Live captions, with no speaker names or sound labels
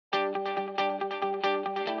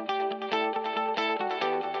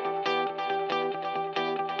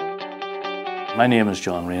My name is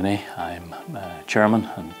John Rainey. I'm Chairman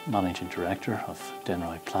and Managing Director of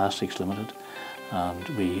Denroy Plastics Limited, and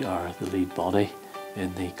we are the lead body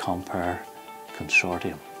in the CompAir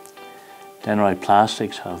consortium. Denroy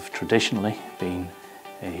Plastics have traditionally been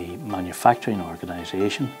a manufacturing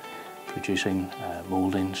organisation producing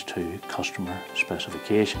mouldings to customer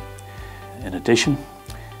specification. In addition,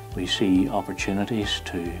 we see opportunities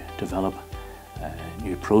to develop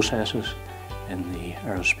new processes in the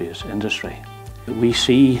aerospace industry. We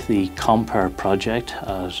see the CompAir project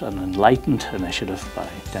as an enlightened initiative by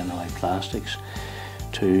Denroy Plastics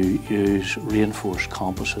to use reinforced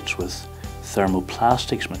composites with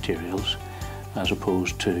thermoplastics materials as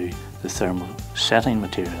opposed to the thermal setting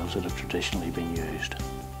materials that have traditionally been used.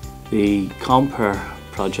 The CompAir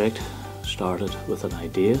project started with an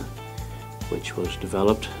idea which was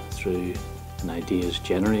developed through an ideas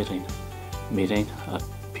generating meeting at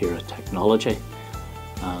Pera Technology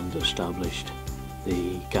and established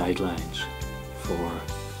the guidelines for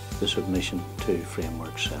the submission to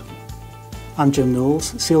Framework 7. I'm Jim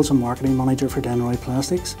Knowles, Sales and Marketing Manager for Denroy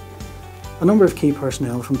Plastics. A number of key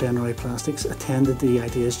personnel from Denroy Plastics attended the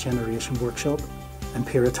Ideas Generation Workshop in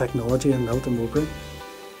Pera Technology in Milton Mowbray.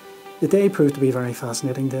 The day proved to be a very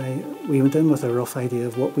fascinating day. We went in with a rough idea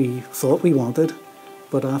of what we thought we wanted,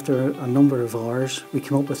 but after a number of hours we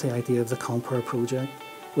came up with the idea of the CompAir project,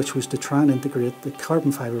 which was to try and integrate the carbon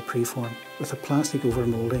fibre preform with a plastic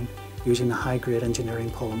overmoulding using a high-grade engineering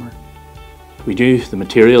polymer. We knew the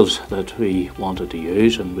materials that we wanted to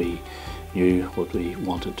use and we knew what we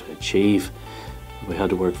wanted to achieve. We had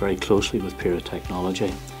to work very closely with Pera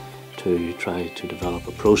Technology to try to develop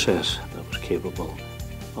a process that was capable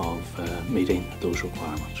of meeting those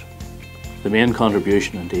requirements. The main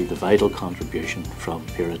contribution, indeed the vital contribution from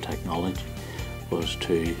Pera Technology, was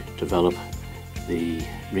to develop the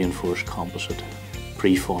reinforced composite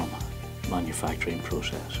preform manufacturing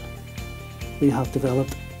process. We have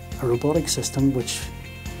developed a robotic system which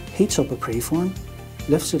heats up a preform,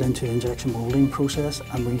 lifts it into the injection moulding process,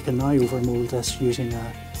 and we can now overmould this using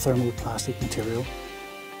a thermoplastic material.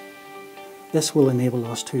 This will enable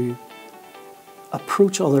us to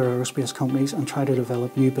approach other aerospace companies and try to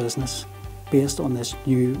develop new business based on this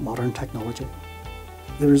new modern technology.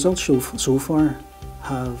 The results so far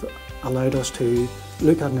have allowed us to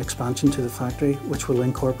look at an expansion to the factory which will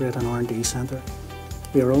incorporate an R&D centre.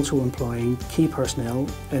 We are also employing key personnel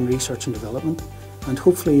in research and development, and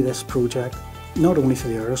hopefully this project, not only for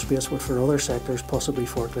the aerospace but for other sectors, possibly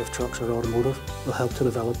forklift trucks or automotive, will help to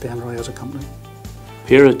develop Denroy as a company.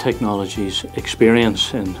 Pera Technology's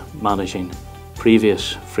experience in managing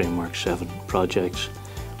previous Framework 7 projects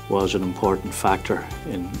was an important factor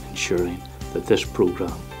in ensuring that this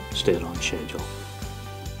programme stayed on schedule.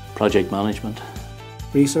 Project management,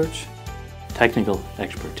 Research, technical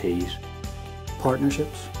expertise,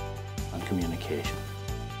 partnerships, and communication.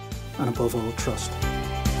 and above all, trust.